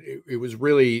that it was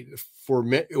really, for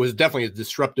me, it was definitely a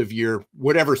disruptive year,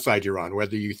 whatever side you're on,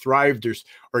 whether you thrived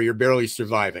or you're barely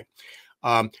surviving.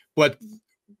 But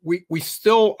we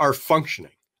still are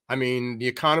functioning. I mean, the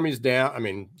economy's down. I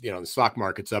mean, the stock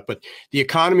market's up, but the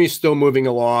economy is still moving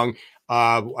along.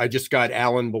 I just got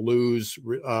Alan Ballou's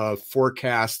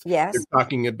forecast. Yes. They're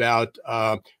talking about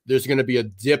there's going to be a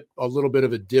little bit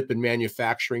of a dip in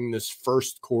manufacturing this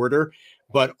first quarter,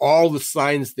 but all the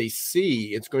signs they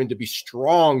see, it's going to be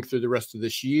strong through the rest of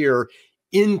this year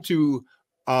into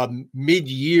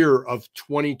mid-year of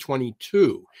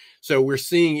 2022. So we're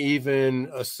seeing even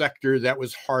a sector that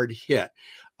was hard hit,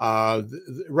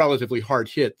 relatively hard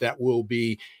hit, that will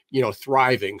be,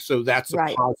 thriving. So that's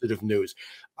a positive news.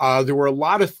 There were a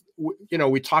lot of,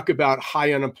 we talk about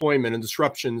high unemployment and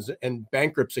disruptions and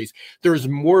bankruptcies. There's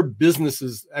more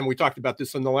businesses, and we talked about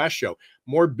this on the last show,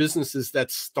 more businesses that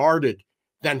started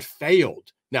than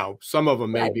failed. Now, some of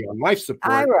them may be on life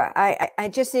support. Ira, I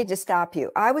just need to stop you.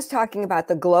 I was talking about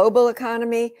the global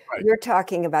economy. Right. You're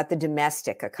talking about the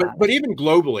domestic economy. But even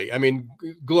globally, I mean,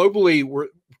 globally,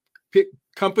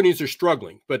 companies are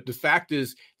struggling. But the fact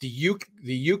is,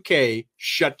 the UK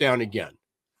shut down again,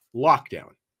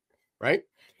 lockdown, right?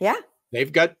 Yeah.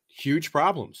 They've got huge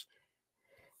problems.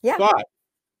 Yeah. But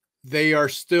they are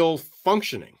still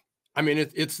functioning. I mean,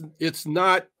 it's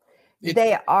not.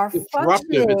 They are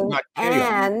functioning,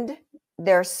 and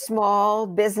their small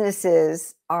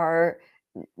businesses are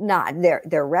not.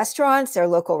 Their restaurants, their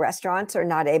local restaurants, are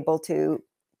not able to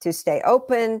stay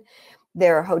open.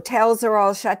 Their hotels are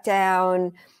all shut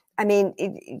down. I mean,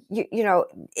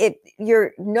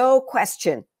 you're no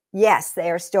question. Yes, they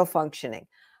are still functioning.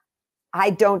 I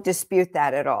don't dispute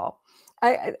that at all.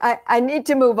 I need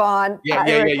to move on.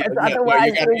 Yeah.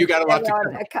 Otherwise, no, you got a lot to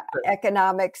on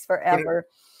economics forever.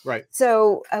 Right.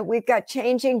 So we've got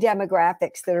changing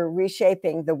demographics that are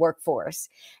reshaping the workforce.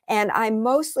 And I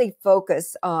mostly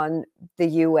focus on the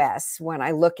US when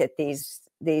I look at these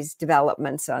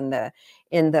developments in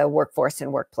the workforce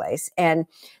and workplace. And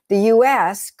the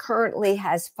US currently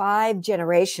has 5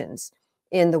 generations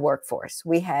in the workforce.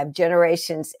 We have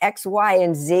generations X, Y,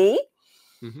 and Z.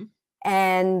 Mm-hmm.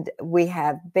 And we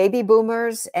have baby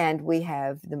boomers, and we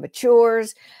have the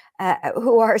matures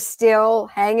who are still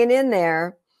hanging in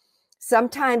there,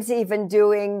 sometimes even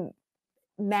doing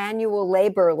manual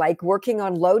labor, like working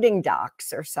on loading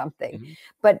docks or something. Mm-hmm.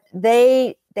 But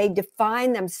they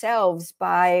define themselves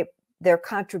by their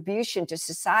contribution to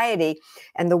society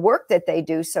and the work that they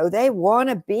do. So they want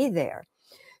to be there.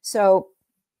 So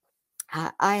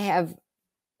I have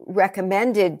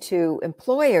recommended to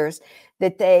employers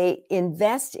that they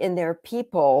invest in their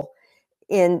people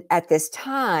at this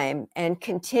time and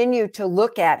continue to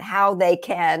look at how they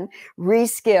can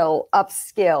reskill,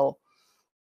 upskill,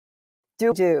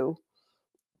 do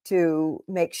to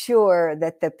make sure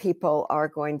that the people are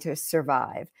going to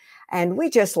survive. And we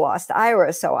just lost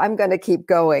Ira, so I'm going to keep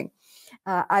going.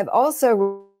 I've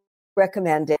also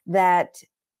recommended that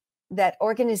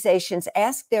organizations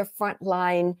ask their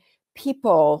frontline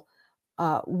people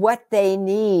what they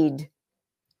need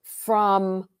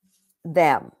from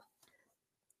them.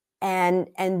 And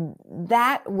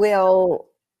that will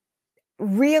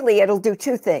really, it'll do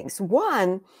two things.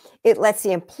 One, it lets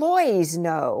the employees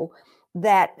know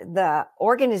that the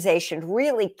organization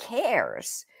really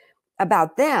cares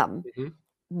about them,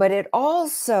 but it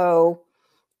also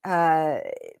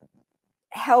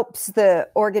helps the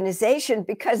organization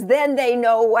because then they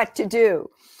know what to do.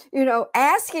 You know,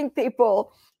 asking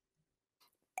people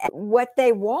what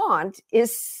they want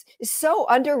is so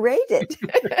underrated.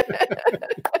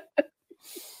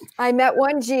 I met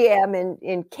one GM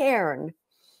in Cairn.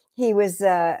 He was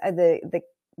the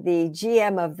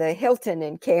GM of the Hilton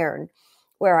in Cairn,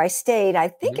 where I stayed. I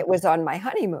think it was on my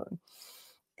honeymoon.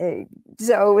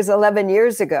 So it was 11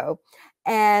 years ago.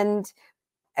 And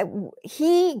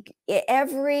he,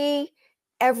 every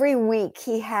week,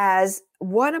 he has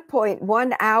 1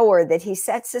 hour that he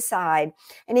sets aside,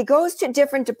 and he goes to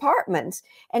different departments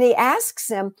and he asks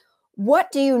them,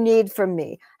 what do you need from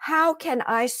me? How can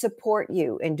I support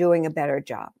you in doing a better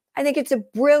job? I think it's a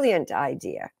brilliant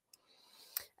idea.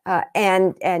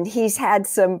 And he's had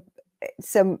some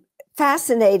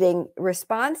fascinating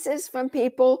responses from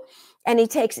people, and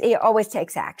he always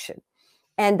takes action.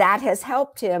 And that has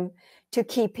helped him to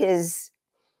keep his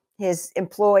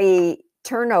employee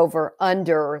turnover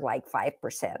under like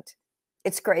 5%.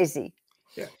 It's crazy.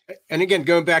 Yeah. And again,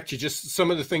 going back to just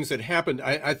some of the things that happened,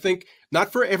 I think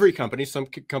not for every company, some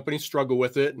companies struggle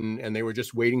with it and they were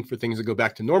just waiting for things to go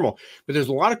back to normal. But there's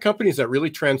a lot of companies that really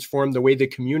transformed the way they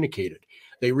communicated.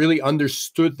 They really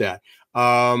understood that.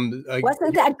 Wasn't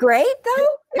that great, though?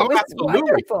 It was absolutely.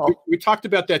 Wonderful. We talked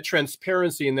about that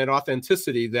transparency and that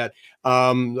authenticity that,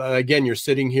 again, you're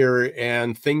sitting here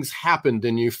and things happened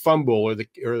and you fumble or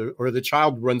the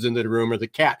child runs into the room or the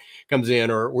cat comes in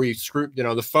or you screw,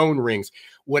 the phone rings,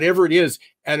 whatever it is.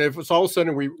 And if it's all of a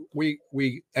sudden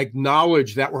we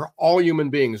acknowledge that we're all human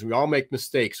beings, we all make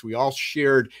mistakes, we all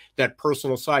shared that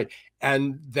personal side.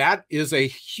 And that is a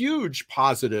huge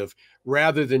positive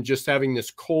rather than just having this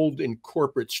cold and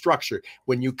corporate structure.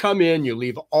 When you come in, you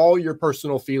leave all your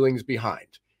personal feelings behind.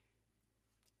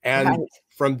 And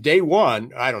from day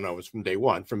one, I don't know, it was from day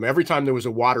one, from every time there was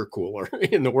a water cooler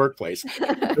in the workplace,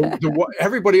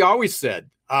 everybody always said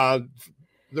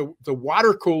the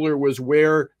water cooler was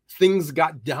where things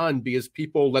got done because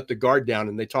people let the guard down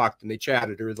and they talked and they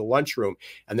chatted, or the lunchroom.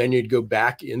 And then you'd go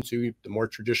back into the more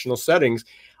traditional settings.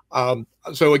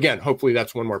 So again, hopefully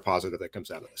that's one more positive that comes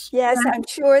out of this. Yes, I'm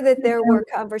sure that there were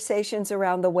conversations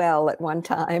around the well at one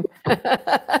time.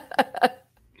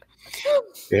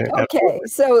 Yeah, okay, absolutely.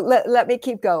 So let me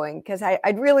keep going because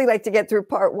I'd really like to get through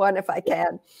part one if I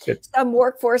can. Some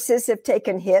workforces have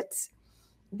taken hits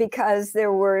because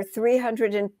there were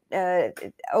 300 in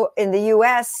the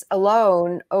US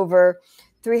alone, over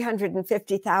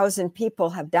 350,000 people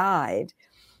have died.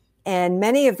 And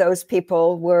many of those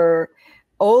people were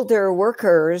older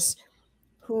workers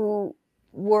who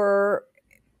were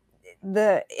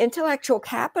the intellectual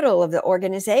capital of the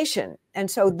organization. And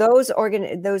so those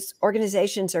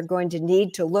organizations are going to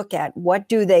need to look at what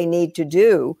do they need to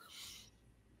do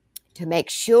to make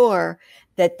sure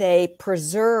that they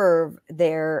preserve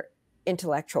their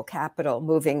intellectual capital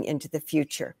moving into the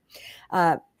future.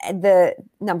 The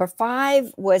number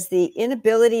 5 was the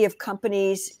inability of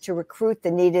companies to recruit the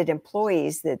needed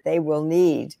employees that they will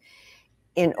need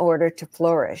in order to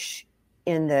flourish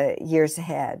in the years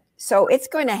ahead. So it's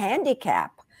going to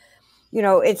handicap,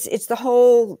 it's the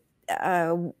whole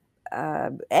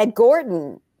Ed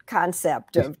Gordon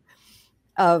concept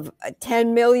of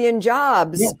 10 million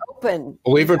jobs open.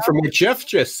 Well, even from what Jeff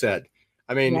just said,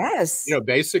 I mean, yes.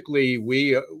 Basically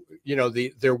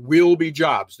there will be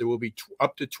jobs. There will be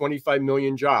up to 25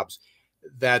 million jobs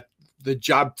that the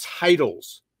job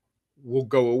titles will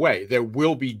go away. There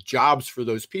will be jobs for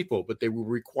those people, but they will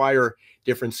require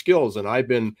different skills. And I've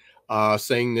been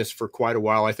saying this for quite a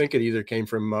while. I think it either came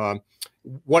from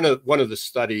one of the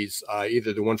studies,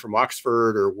 either the one from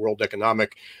Oxford or World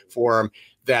Economic Forum,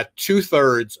 that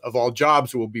 2/3 of all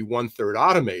jobs will be 1/3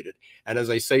 automated. And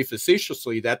as I say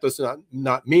facetiously, that does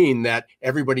not mean that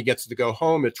everybody gets to go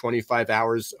home at 25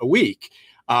 hours a week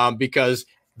because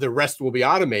the rest will be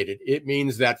automated. It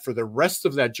means that for the rest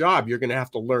of that job, you're going to have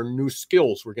to learn new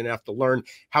skills. We're going to have to learn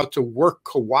how to work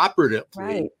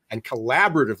cooperatively and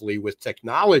collaboratively with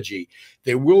technology.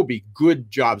 There will be good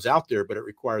jobs out there, but it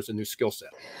requires a new skill set.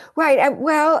 Right.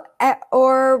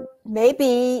 Or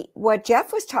maybe what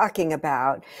Jeff was talking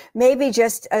about, maybe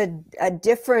just a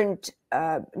different,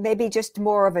 maybe just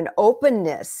more of an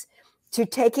openness to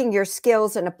taking your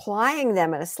skills and applying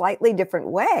them in a slightly different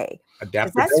way.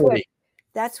 Adaptability.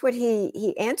 That's what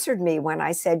he answered me when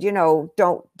I said,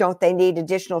 don't they need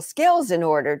additional skills in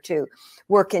order to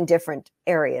work in different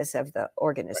areas of the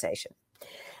organization?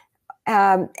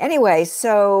 Anyway,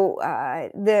 so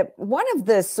one of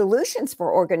the solutions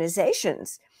for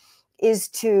organizations is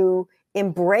to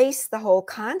embrace the whole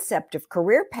concept of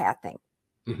career pathing,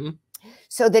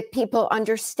 so that people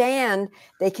understand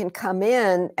they can come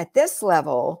in at this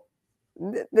level,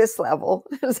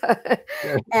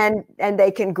 and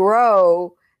they can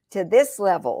grow to this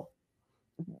level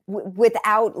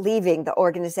without leaving the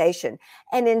organization.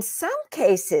 And in some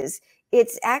cases,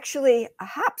 it's actually a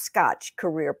hopscotch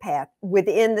career path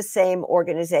within the same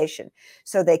organization.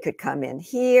 So they could come in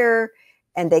here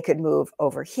and they could move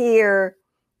over here,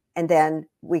 and then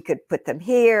we could put them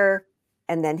here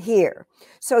and then here.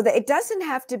 So that it doesn't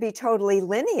have to be totally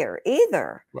linear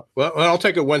either. Well, I'll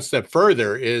take it one step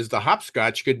further. Is the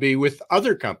hopscotch could be with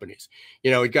other companies.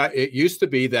 You know, it used to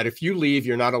be that if you leave,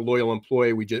 you're not a loyal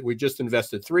employee. We just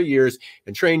invested 3 years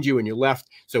and trained you and you left,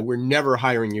 so we're never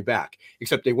hiring you back.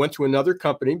 Except they went to another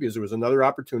company because there was another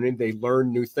opportunity. They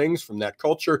learned new things from that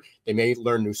culture. They may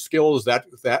learn new skills,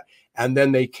 and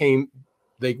then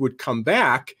they would come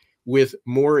back with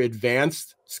more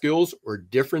advanced skills or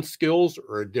different skills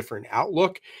or a different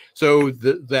outlook. So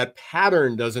that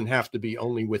pattern doesn't have to be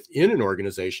only within an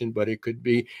organization, but it could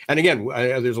be, and again,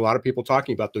 there's a lot of people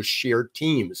talking about those shared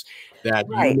teams that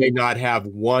you may not have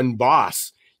one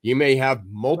boss. You may have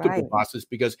multiple bosses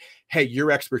because, hey,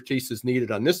 your expertise is needed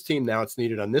on this team. Now it's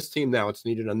needed on this team. Now it's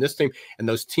needed on this team. And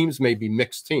those teams may be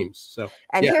mixed teams. So,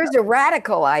 here's a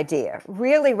radical idea,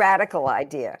 really radical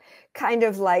idea, kind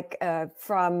of like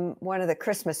from one of the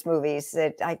Christmas movies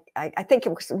that I think it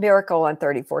was Miracle on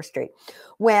 34th Street,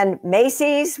 when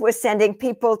Macy's was sending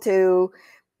people to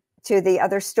the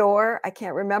other store. I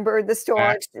can't remember the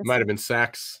store. It might have been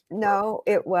Saks. No,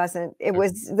 it wasn't. It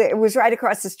was right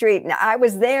across the street. And I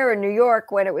was there in New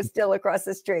York when it was still across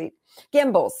the street.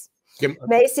 Gimbels.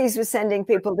 Macy's was sending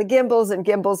people to Gimbels, and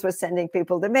Gimbels was sending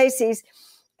people to Macy's.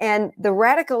 And the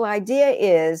radical idea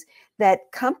is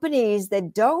that companies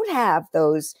that don't have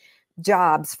those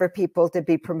jobs for people to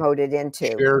be promoted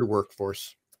into, shared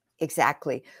workforce,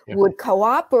 exactly, would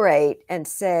cooperate and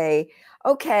say,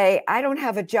 okay, I don't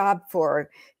have a job for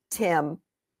Tim.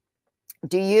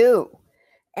 Do you?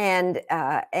 And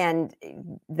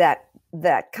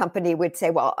that company would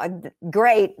say, well,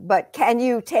 great, but can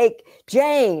you take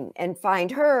Jane and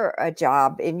find her a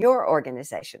job in your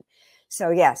organization? So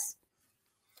yes.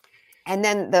 And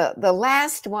then the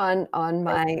last one on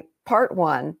my part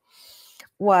one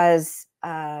was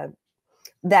that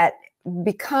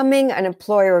becoming an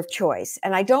employer of choice.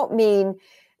 And I don't mean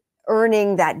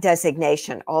earning that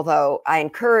designation, although I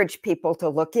encourage people to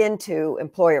look into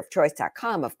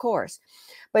employerofchoice.com, of course.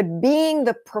 But being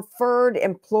the preferred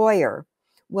employer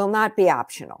will not be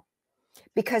optional.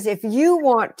 Because if you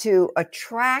want to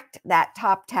attract that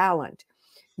top talent,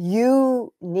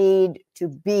 you need to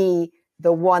be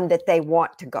the one that they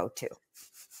want to go to.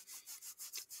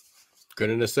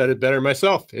 Couldn't have said it better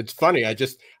myself. It's funny. I'm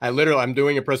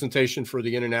doing a presentation for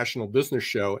the International Business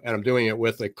Show, and I'm doing it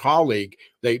with a colleague.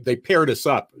 They paired us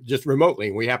up just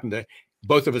remotely.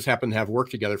 Both of us happen to have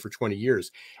worked together for 20 years.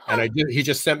 And he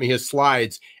just sent me his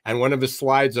slides. And one of his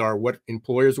slides are what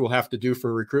employers will have to do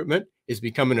for recruitment is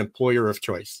become an employer of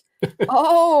choice.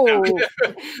 Oh,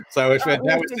 so that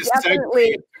was just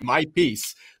definitely my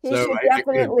piece. You should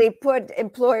definitely put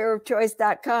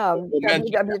employerofchoice.com. We'll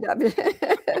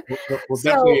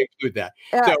definitely include that.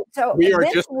 So we are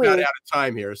just about out of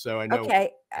time here. So I know.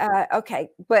 Okay.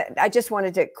 But I just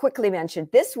wanted to quickly mention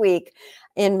this week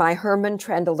in my Herman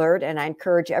Trend Alert, and I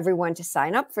encourage everyone to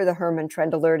sign up for the Herman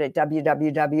Trend Alert at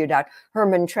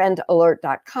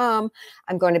www.hermantrendalert.com.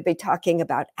 I'm going to be talking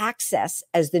about access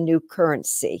as the new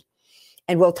currency.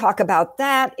 And we'll talk about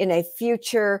that in a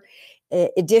future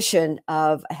edition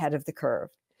of Ahead of the Curve.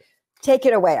 Take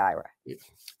it away, Ira.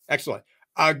 Excellent.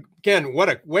 Again, what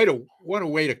a way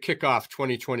to kick off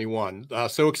 2021.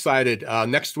 So excited.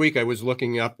 Next week, I was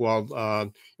looking up while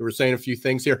you were saying a few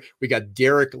things here. We got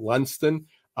Derek Lunston.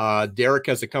 Derek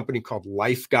has a company called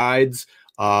Life Guides.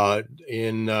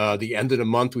 In the end of the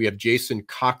month, we have Jason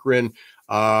Cochran,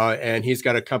 and he's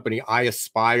got a company, I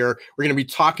Aspire. We're going to be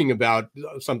talking about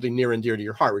something near and dear to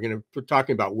your heart. We're going to be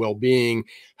talking about well-being,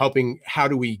 how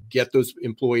do we get those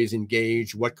employees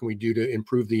engaged? What can we do to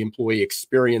improve the employee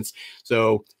experience?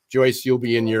 So Joyce, you'll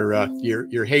be in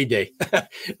your heyday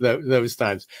those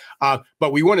times.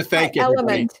 But we want to thank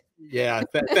everybody. Yeah,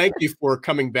 thank you for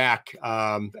coming back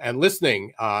and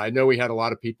listening. I know we had a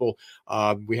lot of people.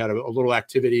 We had a little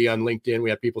activity on LinkedIn.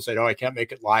 We had people say, "Oh, I can't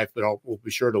make it live, but we'll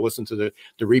be sure to listen to the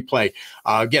replay."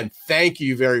 Again, thank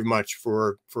you very much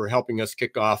for helping us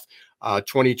kick off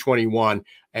 2021.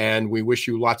 And we wish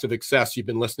you lots of success. You've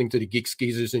been listening to the Geeks,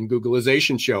 Geezers, and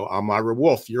Googlization Show. I'm Ira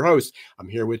Wolf, your host. I'm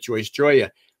here with Joyce Gioia,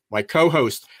 my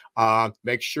co-host.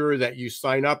 Make sure that you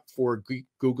sign up for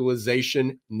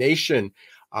Googlization Nation,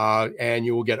 and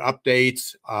you will get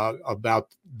updates about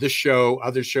this show,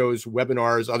 other shows,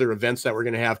 webinars, other events that we're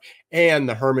going to have, and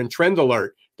the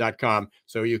HermanTrendAlert.com,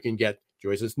 so you can get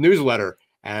Joyce's newsletter,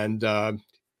 and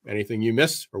anything you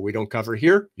miss or we don't cover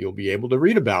here, you'll be able to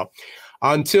read about.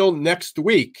 Until next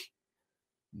week,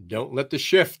 don't let the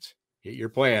shift hit your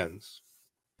plans.